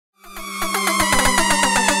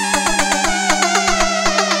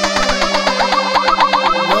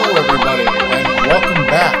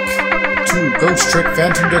District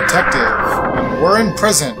Phantom Detective. And we're in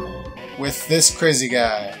prison with this crazy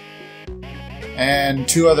guy. And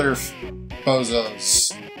two other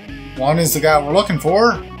bozos. One is the guy we're looking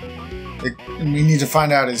for. And we need to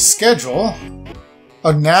find out his schedule.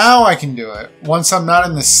 Oh, now I can do it. Once I'm not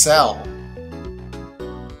in the cell.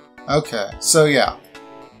 Okay, so yeah.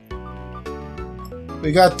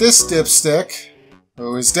 We got this dipstick,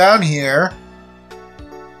 who is down here,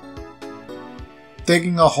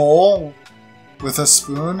 digging a hole with a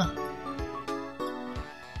spoon.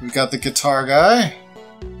 We got the guitar guy.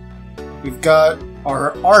 We've got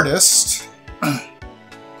our artist,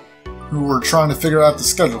 who we're trying to figure out the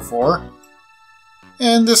schedule for.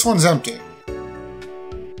 And this one's empty.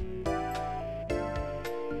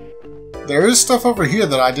 There is stuff over here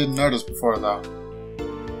that I didn't notice before, though.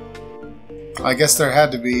 I guess there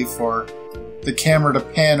had to be for the camera to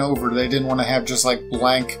pan over. They didn't want to have just like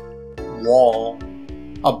blank wall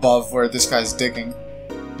above where this guy's digging.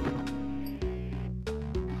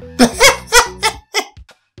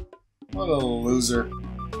 What a loser.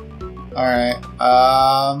 Alright,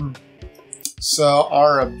 so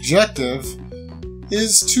our objective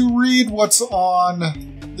is to read what's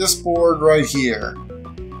on this board right here.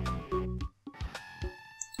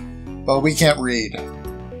 But we can't read.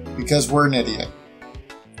 Because we're an idiot.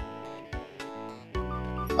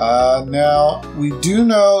 Now, we do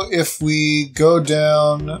know if we go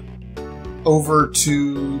down over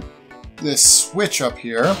to this switch up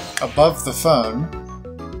here, above the phone.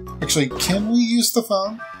 Actually, can we use the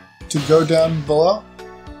phone to go down below?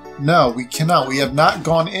 No, we cannot. We have not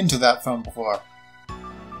gone into that phone before.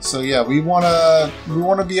 So yeah, we wanna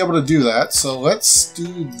be able to do that. So let's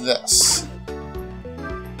do this.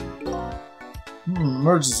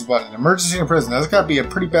 Emergency button. Emergency in prison. That's gotta be a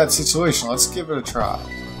pretty bad situation. Let's give it a try.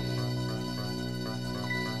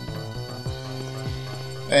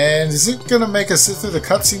 And is it gonna make us sit through the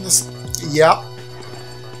cutscene this... Yep.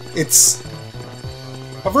 It's...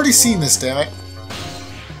 I've already seen this, damn it.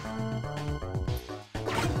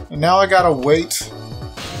 And now I gotta wait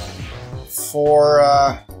for,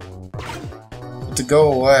 it to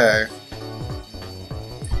go away.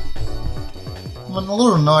 I'm a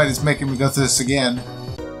little annoyed it's making me go through this again.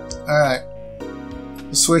 Alright.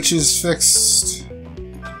 The switch is fixed.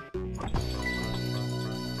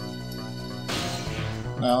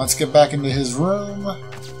 Now let's get back into his room.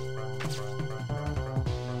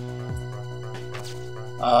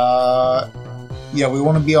 Yeah, we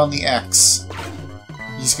want to be on the X.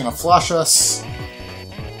 He's gonna flush us.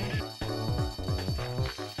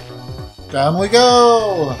 Down we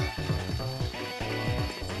go!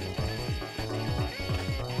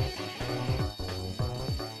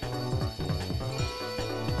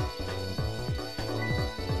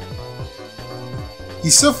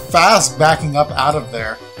 He's so fast backing up out of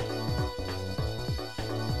there.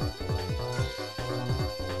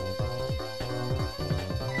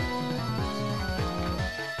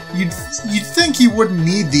 You'd think he wouldn't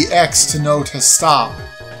need the X to know to stop,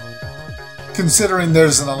 considering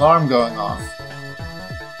there's an alarm going off.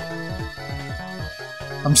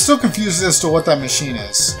 I'm still confused as to what that machine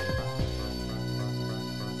is.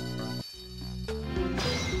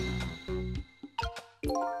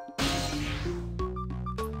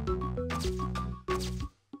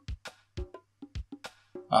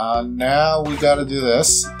 Now we gotta do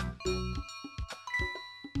this.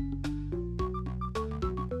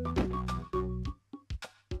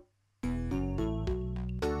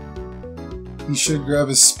 He should grab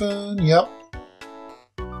his spoon, yep.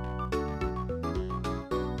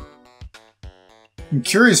 I'm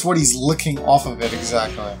curious what he's licking off of it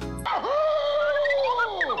exactly.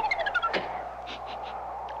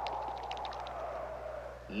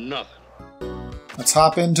 Nothing. Let's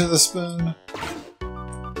hop into the spoon.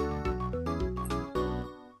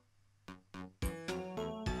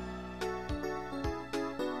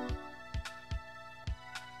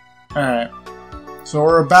 Alright, so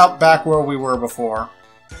we're about back where we were before.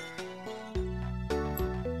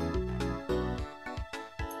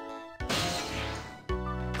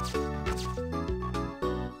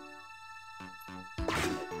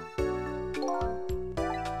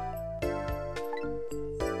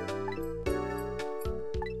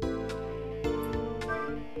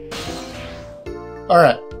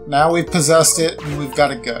 Alright, now we've possessed it and we've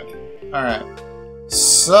got it good. Alright,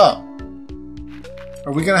 so...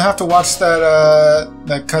 Are we gonna have to watch that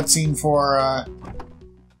cutscene for,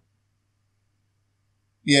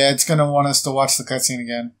 Yeah, it's gonna want us to watch the cutscene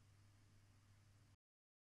again.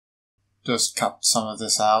 Just cut some of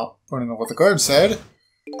this out. According to what the guard said.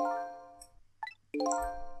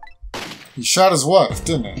 He shot his wife,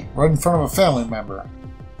 didn't he? Right in front of a family member.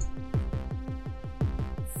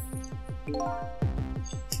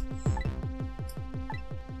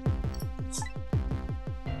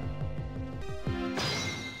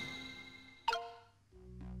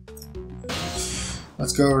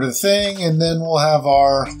 Let's go over to the thing, and then we'll have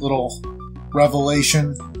our little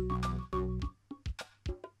revelation.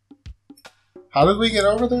 How did we get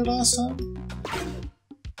over there last time?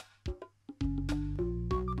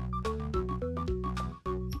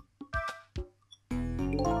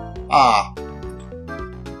 Ah.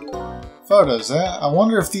 Photos, eh? I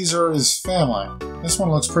wonder if these are his family. This one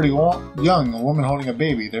looks pretty young, a woman holding a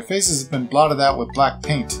baby. Their faces have been blotted out with black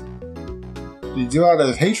paint. Did he do it out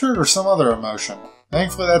of hatred or some other emotion?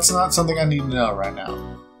 Thankfully, that's not something I need to know right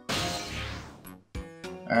now.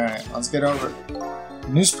 Alright, let's get over it. The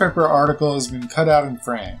newspaper article has been cut out and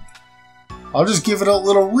framed. I'll just give it a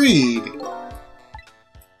little read.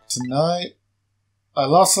 Tonight, I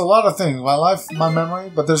lost a lot of things. My life, my memory,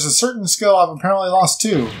 but there's a certain skill I've apparently lost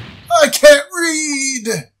too. I can't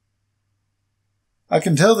read! I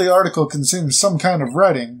can tell the article consumes some kind of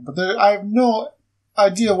writing, but I have no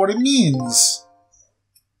idea what it means.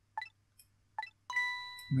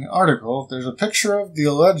 In the article, there's a picture of the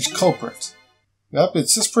alleged culprit. Yep,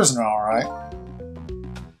 it's this prisoner, alright.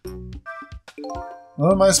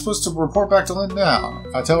 What am I supposed to report back to Lynn now?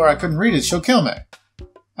 If I tell her I couldn't read it, she'll kill me.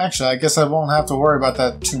 Actually, I guess I won't have to worry about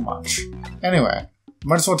that too much. Anyway,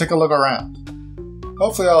 might as well take a look around.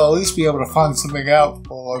 Hopefully I'll at least be able to find something out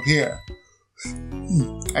while I'm here.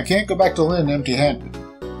 I can't go back to Lynn empty-handed.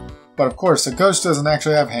 But of course, a ghost doesn't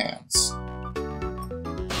actually have hands.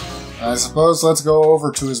 I suppose let's go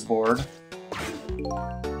over to his board.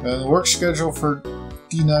 The work schedule for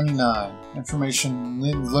D99. Information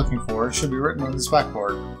Lynn's looking for should be written on this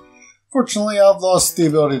blackboard. Fortunately, I've lost the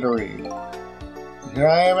ability to read. But here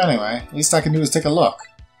I am anyway. Least I can do is take a look.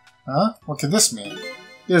 Huh? What could this mean?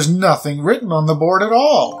 There's nothing written on the board at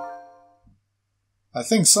all! I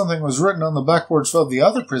think something was written on the blackboards of the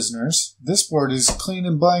other prisoners. This board is clean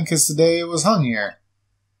and blank as the day it was hung here.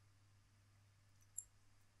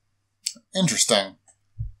 Interesting.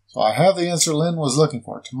 So I have the answer Lynn was looking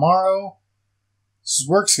for. Tomorrow, his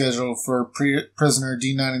work schedule for prisoner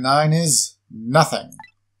D99 is nothing.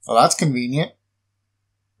 Well, that's convenient.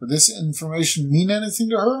 Would this information mean anything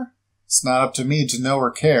to her? It's not up to me to know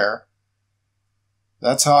or care.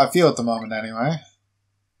 That's how I feel at the moment, anyway.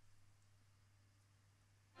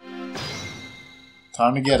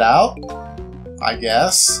 Time to get out? I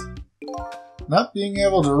guess. Not being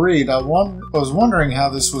able to read, I was wondering how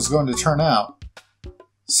this was going to turn out.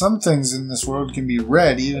 Some things in this world can be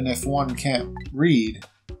read even if one can't read.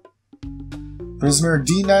 Prisoner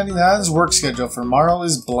D99's work schedule for tomorrow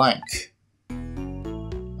is blank.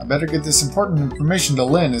 I better get this important information to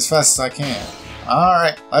Lynn as fast as I can.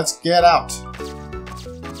 Alright, let's get out.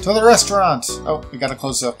 To the restaurant! Oh, we gotta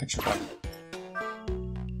close the picture button.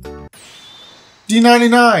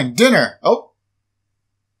 D99, dinner! Oh!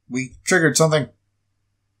 We triggered something.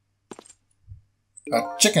 A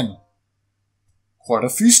chicken. Quite a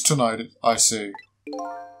feast tonight, I see.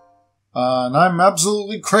 And I'm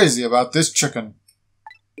absolutely crazy about this chicken.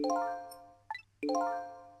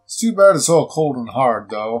 It's too bad it's all cold and hard,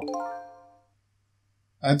 though.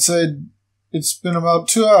 I'd say it's been about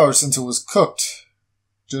 2 hours since it was cooked,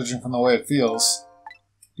 judging from the way it feels.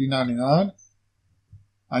 D99?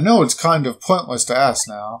 I know it's kind of pointless to ask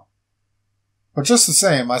now. But just the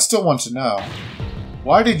same, I still want to know.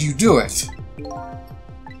 Why did you do it?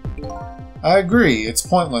 I agree, it's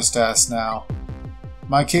pointless to ask now.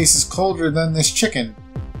 My case is colder than this chicken,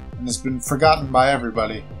 and has been forgotten by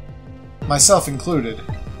everybody. Myself included.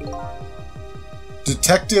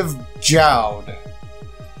 Detective Jowd.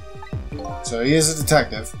 So he is a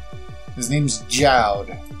detective. His name's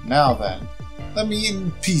Jowd. Now then, let me eat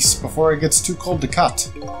in peace before it gets too cold to cut.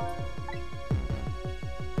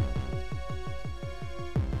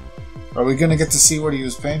 Are we gonna get to see what he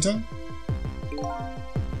was painting?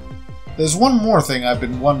 There's one more thing I've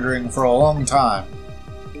been wondering for a long time.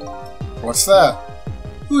 What's that?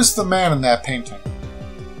 Who's the man in that painting?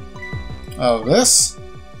 Oh, this?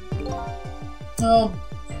 Well,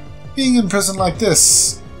 being in prison like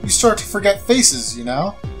this, you start to forget faces, you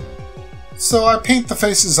know? So I paint the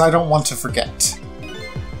faces I don't want to forget.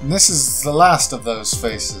 And this is the last of those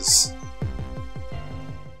faces.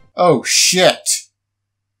 Oh, shit!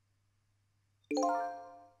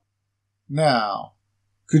 Now,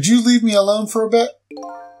 could you leave me alone for a bit?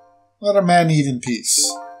 Let a man eat in peace.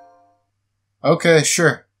 Okay,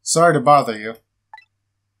 sure. Sorry to bother you.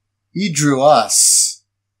 He drew us.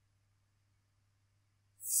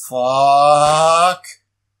 Fuck.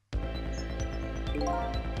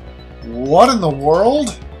 What in the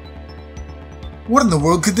world? What in the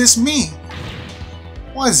world could this mean?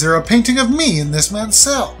 Why is there a painting of me in this man's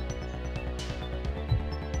cell?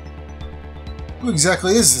 Who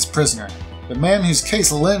exactly is this prisoner? The man whose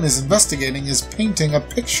case Lynn is investigating is painting a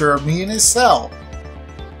picture of me in his cell.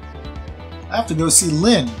 I have to go see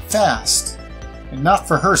Lynn fast. And not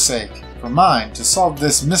for her sake, for mine, to solve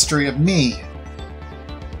this mystery of me.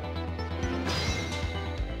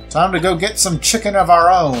 Time to go get some chicken of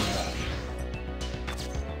our own.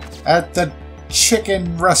 At the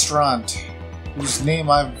chicken restaurant, whose name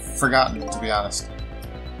I've forgotten, to be honest.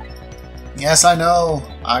 Yes, I know.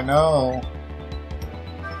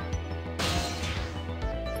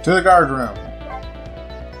 To the guard room.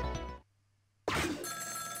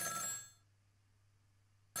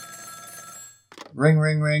 Ring,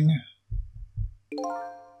 ring, ring.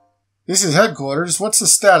 This is headquarters. What's the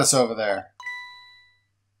status over there?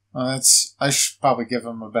 I should probably give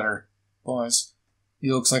him a better voice.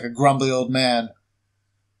 He looks like a grumbly old man.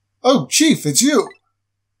 Oh, Chief, it's you!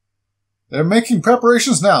 They're making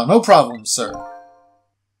preparations now. No problem, sir.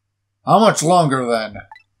 How much longer, then?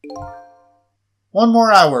 1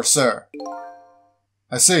 more hour, sir.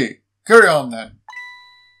 I see. Carry on, then.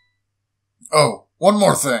 Oh, one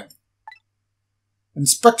more thing.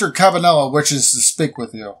 Inspector Cabanella wishes to speak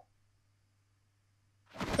with you.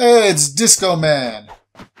 Hey, it's Disco Man.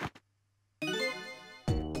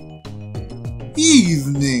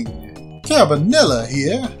 Evening. Cabanella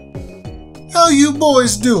here. How you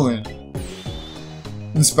boys doing?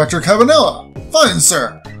 Inspector Cabanella. Fine,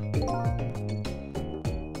 sir.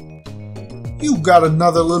 You got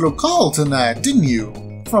another little call tonight, didn't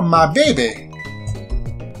you? From my baby.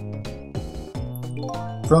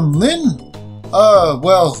 From Lynn?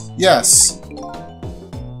 Well, yes.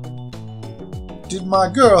 Did my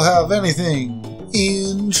girl have anything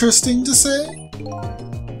interesting to say?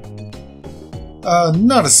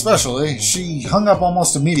 Not especially. She hung up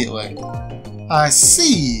almost immediately. I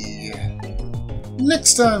see.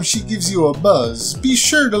 Next time she gives you a buzz, be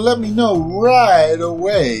sure to let me know right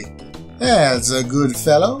away. That's a good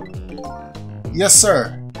fellow. Yes,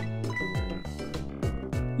 sir.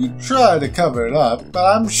 You try to cover it up, but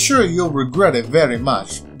I'm sure you'll regret it very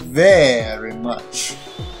much. Very much.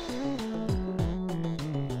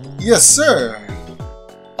 Yes, sir.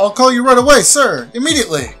 I'll call you right away, sir.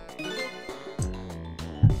 Immediately.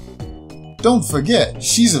 Don't forget,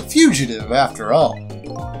 she's a fugitive after all.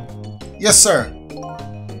 Yes, sir.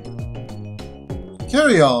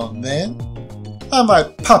 Carry on, then. I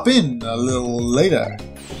might pop in a little later.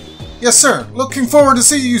 Yes, sir. Looking forward to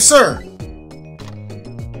seeing you, sir.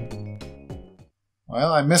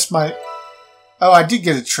 Well, I missed my... Oh, I did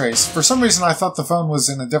get a trace. For some reason, I thought the phone was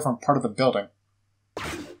in a different part of the building.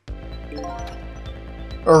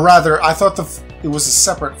 Or rather, I thought it was a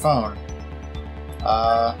separate phone.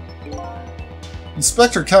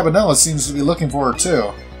 Inspector Cabanella seems to be looking for her,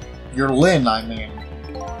 too. Your Lynn, I mean.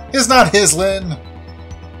 It's not his Lynn.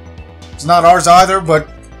 It's not ours either, but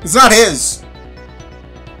it's not his.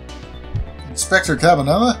 Inspector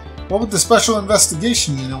Cabanella? What would the Special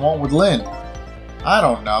Investigation Unit want with Lynn? I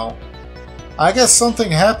don't know. I guess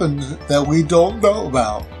something happened that we don't know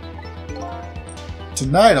about.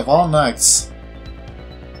 Tonight of all nights.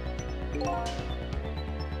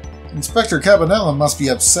 Inspector Cabanella must be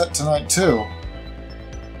upset tonight too.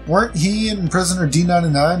 Weren't he and prisoner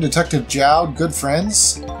D99 Detective Jowd good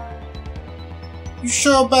friends? You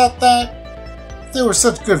sure about that? They were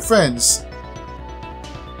such good friends.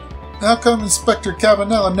 How come Inspector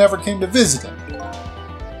Cabanella never came to visit him?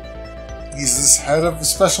 He's the head of the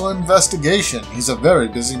Special Investigation. He's a very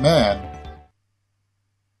busy man.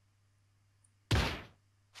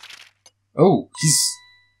 Oh,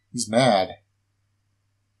 he's mad.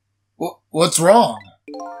 What's wrong?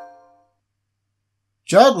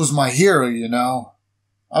 Jowd was my hero, you know.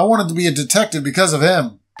 I wanted to be a detective because of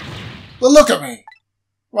him. But look at me!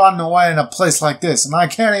 Rotting away in a place like this, and I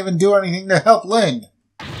can't even do anything to help Lynn.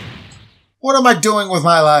 What am I doing with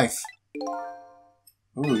my life?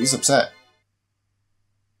 Ooh, he's upset.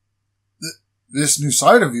 This new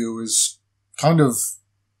side of you is kind of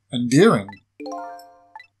endearing.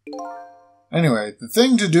 Anyway, the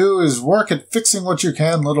thing to do is work at fixing what you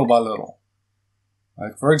can little by little.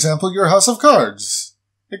 Like, for example, your house of cards.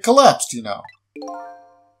 It collapsed, you know.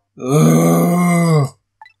 Ugh.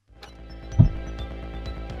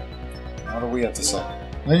 What do we have to say?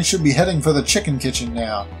 Lynn should be heading for the chicken kitchen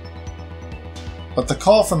now. But the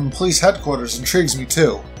call from the police headquarters intrigues me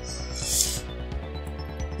too.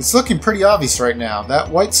 It's looking pretty obvious right now. That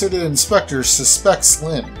white-suited inspector suspects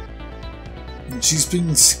Lynn. And she's being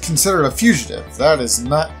considered a fugitive. That is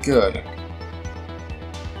not good.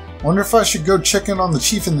 Wonder if I should go check in on the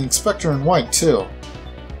chief and the inspector in white, too.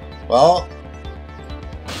 Well,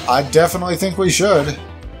 I definitely think we should.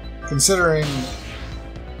 Considering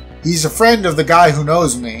he's a friend of the guy who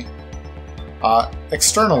knows me.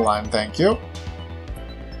 External line, thank you.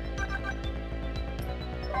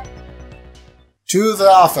 To the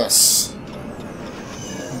office.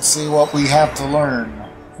 Let's see what we have to learn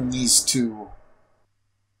from these two.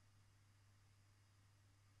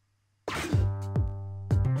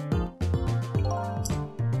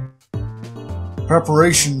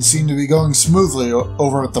 Preparations seem to be going smoothly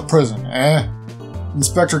over at the prison, eh?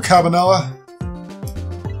 Inspector Cabanoa?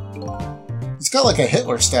 He's got like a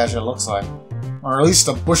Hitler stash, it looks like. Or at least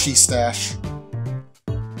a bushy stash.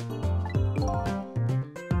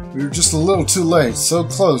 We were just a little too late. So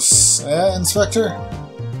close, eh, Inspector?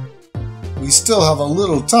 We still have a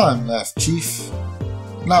little time left, Chief.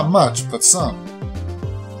 Not much, but some.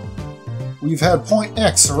 We've had Point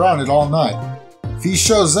X surrounded all night. If he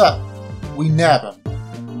shows up, we nab him.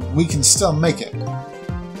 And we can still make it.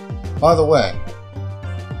 By the way,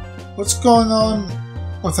 what's going on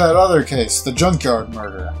with that other case, the junkyard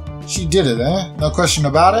murder? She did it, eh? No question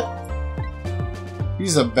about it?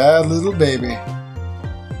 He's a bad little baby.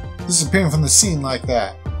 Disappearing from the scene like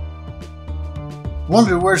that.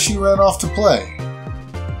 Wondered where she ran off to play.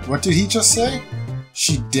 What did he just say?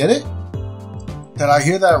 She did it? Did I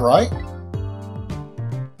hear that right?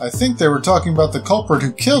 I think they were talking about the culprit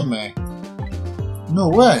who killed me. No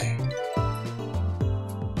way.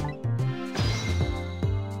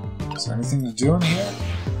 Is there anything to do in here?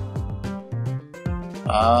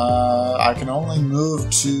 I can only move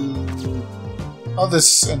to... Oh,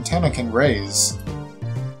 this antenna can raise.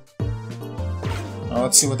 Well,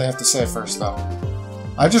 let's see what they have to say first, though.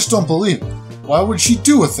 I just don't believe it. Why would she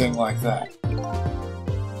do a thing like that?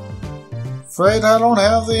 Afraid I don't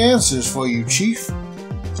have the answers for you, Chief.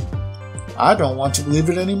 I don't want to believe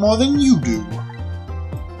it any more than you do.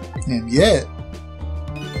 And yet,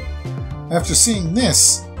 after seeing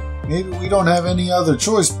this, maybe we don't have any other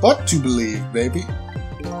choice but to believe, baby.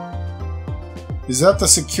 Is that the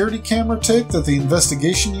security camera tape that the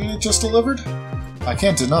investigation unit just delivered? I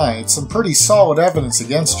can't deny it's some pretty solid evidence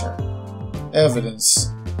against her. Evidence.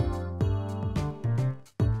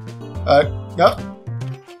 No.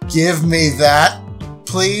 Give me that,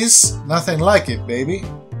 please. Nothing like it, baby.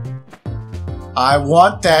 I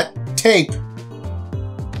want that tape.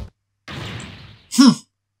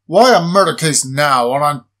 Why a murder case now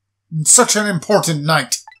on such an important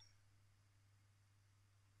night?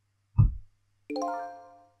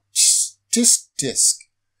 Disc.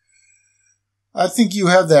 I think you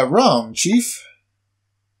have that wrong, Chief.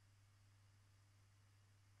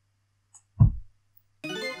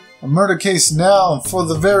 A murder case now for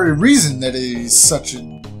the very reason that it is such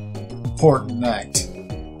an important night.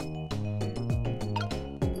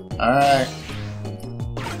 Alright.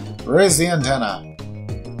 Raise the antenna.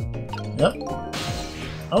 Yep.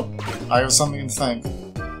 Oh, I have something to thank.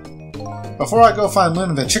 Before I go find Lynn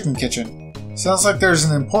in the chicken kitchen, sounds like there's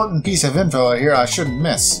an important piece of info here I shouldn't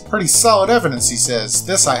miss. Pretty solid evidence, he says.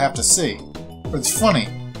 This I have to see. But it's funny.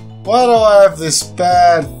 Why do I have this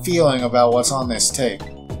bad feeling about what's on this tape?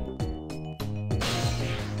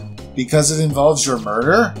 Because it involves your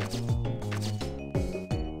murder?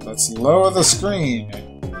 Let's lower the screen.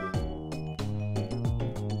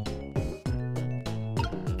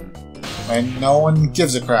 And no one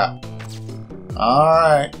gives a crap.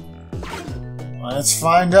 Alright. Let's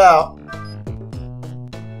find out.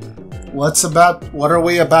 What are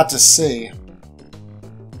we about to see?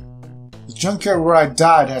 The junkyard where I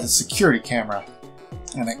died had a security camera,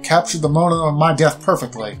 and it captured the moment of my death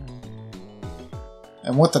perfectly.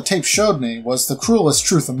 And what the tape showed me was the cruelest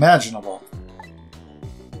truth imaginable.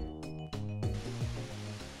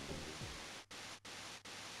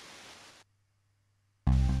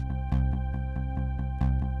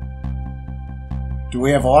 Do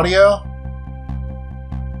we have audio?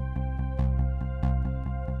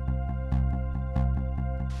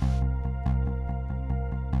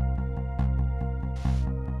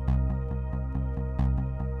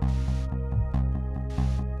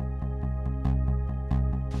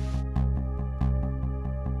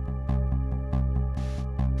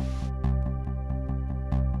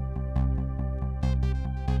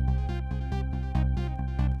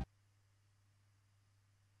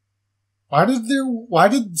 Why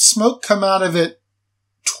did smoke come out of it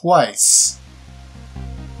twice?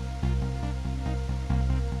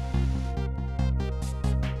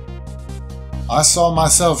 I saw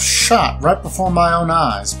myself shot right before my own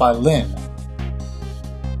eyes by Lynn.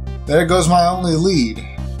 There goes my only lead.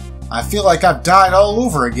 I feel like I've died all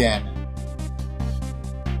over again.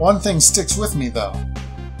 One thing sticks with me though.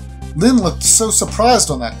 Lynn looked so surprised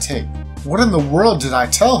on that tape. What in the world did I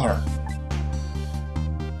tell her?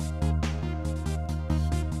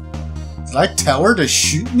 Did I tell her to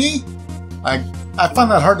shoot me? I find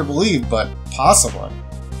that hard to believe, but possibly.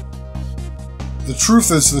 The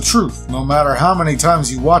truth is the truth, no matter how many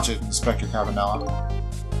times you watch it, Inspector Cavanella.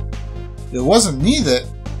 It wasn't me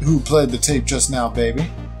who played the tape just now, baby.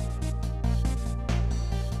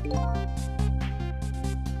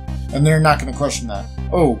 And they're not going to question that.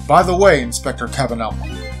 Oh, by the way, Inspector Cavanella,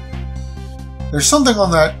 there's something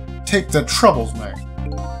on that tape that troubles me.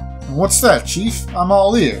 And what's that, Chief? I'm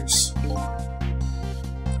all ears.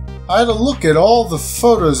 I had a look at all the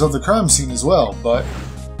photos of the crime scene as well, but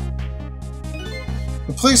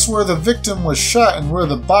the place where the victim was shot and where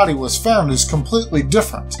the body was found is completely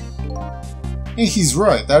different. And he's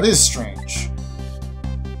right, that is strange.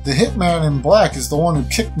 The hitman in black is the one who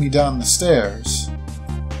kicked me down the stairs.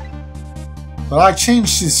 But I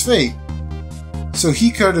changed his fate, so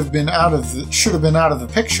he should have been out of the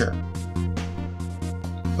picture.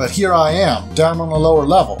 But here I am, down on a lower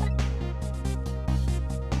level.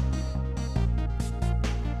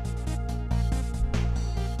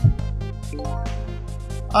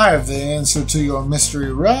 I have the answer to your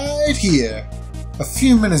mystery right here, a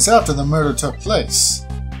few minutes after the murder took place.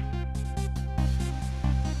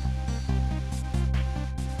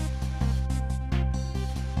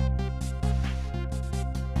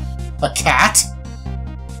 A cat?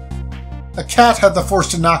 A cat had the force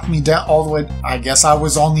to knock me down all the way. I guess I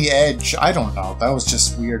was on the edge. I don't know. That was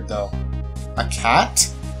just weird, though. A cat?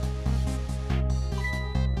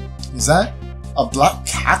 Is that a black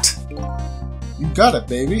cat? You got it,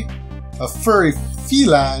 baby. A furry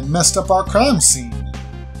feline messed up our crime scene.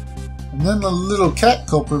 And then the little cat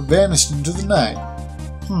culprit vanished into the night.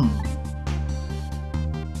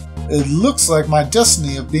 It looks like my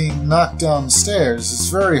destiny of being knocked downstairs is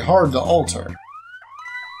very hard to alter.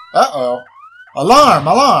 Uh-oh. Alarm!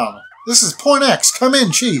 Alarm! This is Point X. Come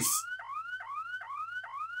in, Chief.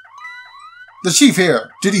 The Chief here.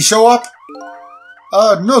 Did he show up?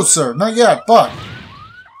 No, sir. Not yet, but...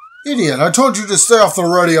 Idiot, I told you to stay off the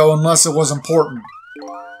radio unless it was important.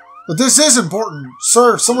 But this is important.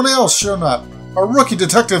 Sir, someone else showed up. Our rookie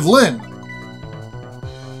detective, Lynn.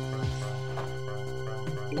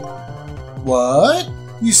 What?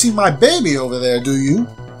 You see my baby over there, do you?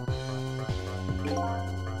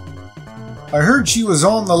 I heard she was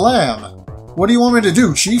on the lam. What do you want me to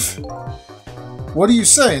do, Chief? What do you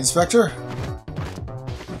say, Inspector?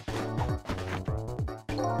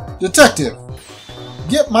 Detective!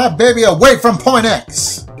 Get my baby away from Point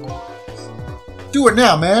X! Do it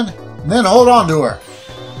now, man, and then hold on to her.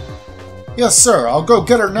 Yes, sir, I'll go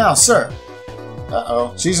get her now, sir.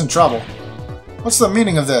 Uh-oh, she's in trouble. What's the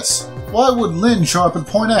meaning of this? Why would Lynn show up at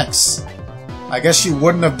Point X? I guess she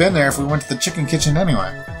wouldn't have been there if we went to the chicken kitchen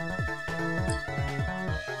anyway.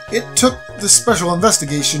 It took the Special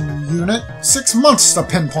Investigation Unit 6 months to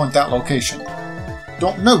pinpoint that location.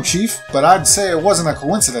 Don't know, Chief, but I'd say it wasn't a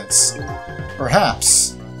coincidence.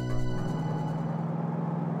 Perhaps.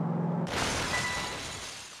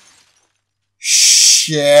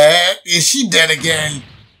 Shit! Is she dead again?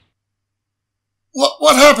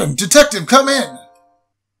 What happened? Detective, come in!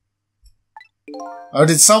 Oh,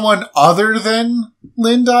 did someone other than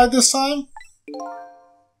Lynn die this time?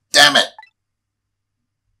 Damn it!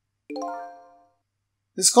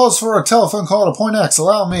 This calls for a telephone call to Point X.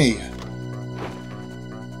 Allow me.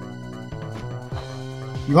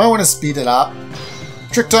 You might want to speed it up.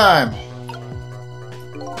 Trick time!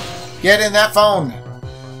 Get in that phone!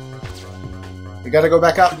 We gotta go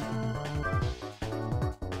back up.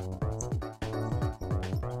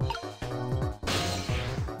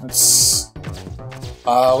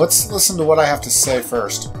 Let's listen to what I have to say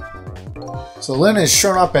first. So Lynn has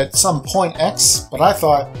shown up at some Point X, but I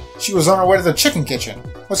thought she was on her way to the chicken kitchen.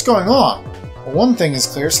 What's going on? Well, one thing is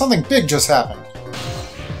clear, something big just happened.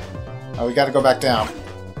 Oh, we gotta go back down.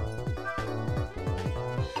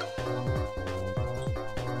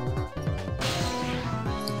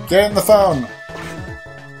 Get in the phone!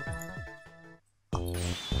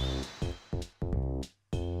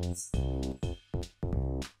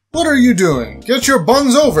 What are you doing? Get your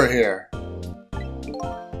buns over here!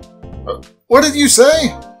 What did you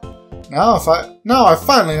say? Now I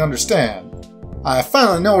finally understand. I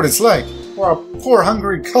finally know what it's like for our poor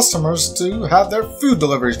hungry customers to have their food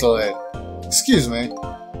deliveries delayed. Excuse me,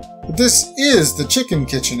 but this is the chicken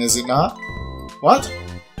kitchen, is it not? What?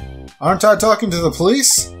 Aren't I talking to the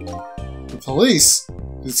police? The police?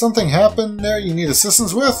 Did something happen there you need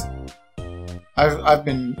assistance with? I've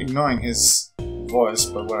been ignoring his voice,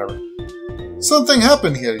 but whatever. Something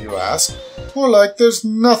happened here, you ask? More like there's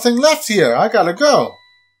nothing left here. I gotta go.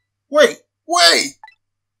 Wait!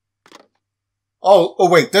 Oh,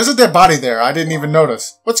 wait, there's a dead body there. I didn't even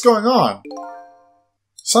notice. What's going on?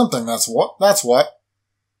 Something, that's what.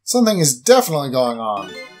 Something is definitely going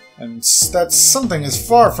on. And that something is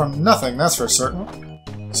far from nothing, that's for certain.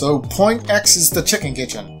 So, Point X is the chicken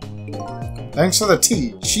kitchen. Thanks for the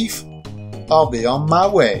tea, Chief. I'll be on my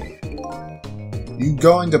way. You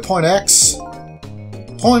going to Point X?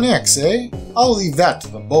 Point X, eh? I'll leave that to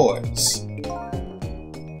the boys.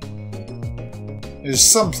 There's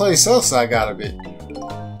someplace else I gotta be.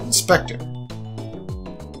 Inspector.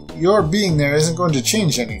 Your being there isn't going to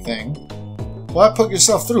change anything. Why put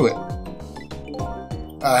yourself through it?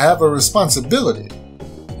 I have a responsibility,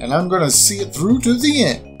 and I'm going to see it through to the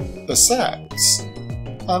end. Besides,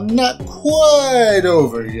 I'm not quite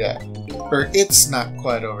over yet. Or it's not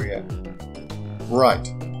quite over yet. Right.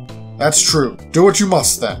 That's true. Do what you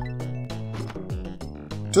must, then.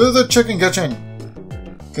 To the chicken kitchen.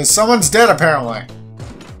 Because someone's dead, apparently.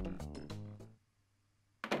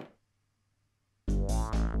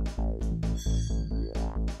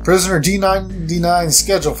 Prisoner D99's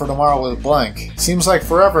schedule for tomorrow was blank. Seems like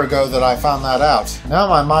forever ago that I found that out. Now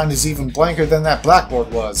my mind is even blanker than that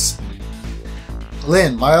blackboard was.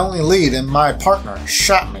 Lynn, my only lead and my partner,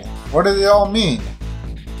 shot me. What did it all mean?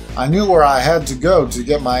 I knew where I had to go to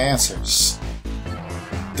get my answers.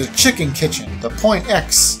 The chicken kitchen, the Point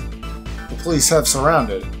X, the police have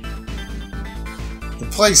surrounded. The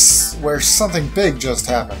place where something big just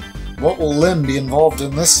happened. What will Lynn be involved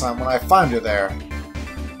in this time when I find her there?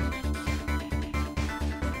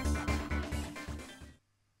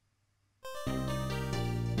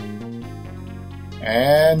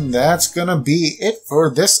 And that's gonna be it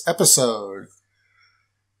for this episode.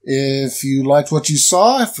 If you liked what you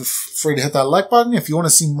saw, feel free to hit that like button. If you want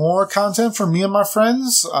to see more content from me and my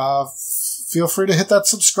friends, feel free to hit that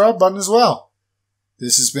subscribe button as well.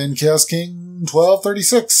 This has been Chaos King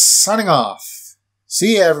 1236 signing off.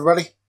 See ya, everybody.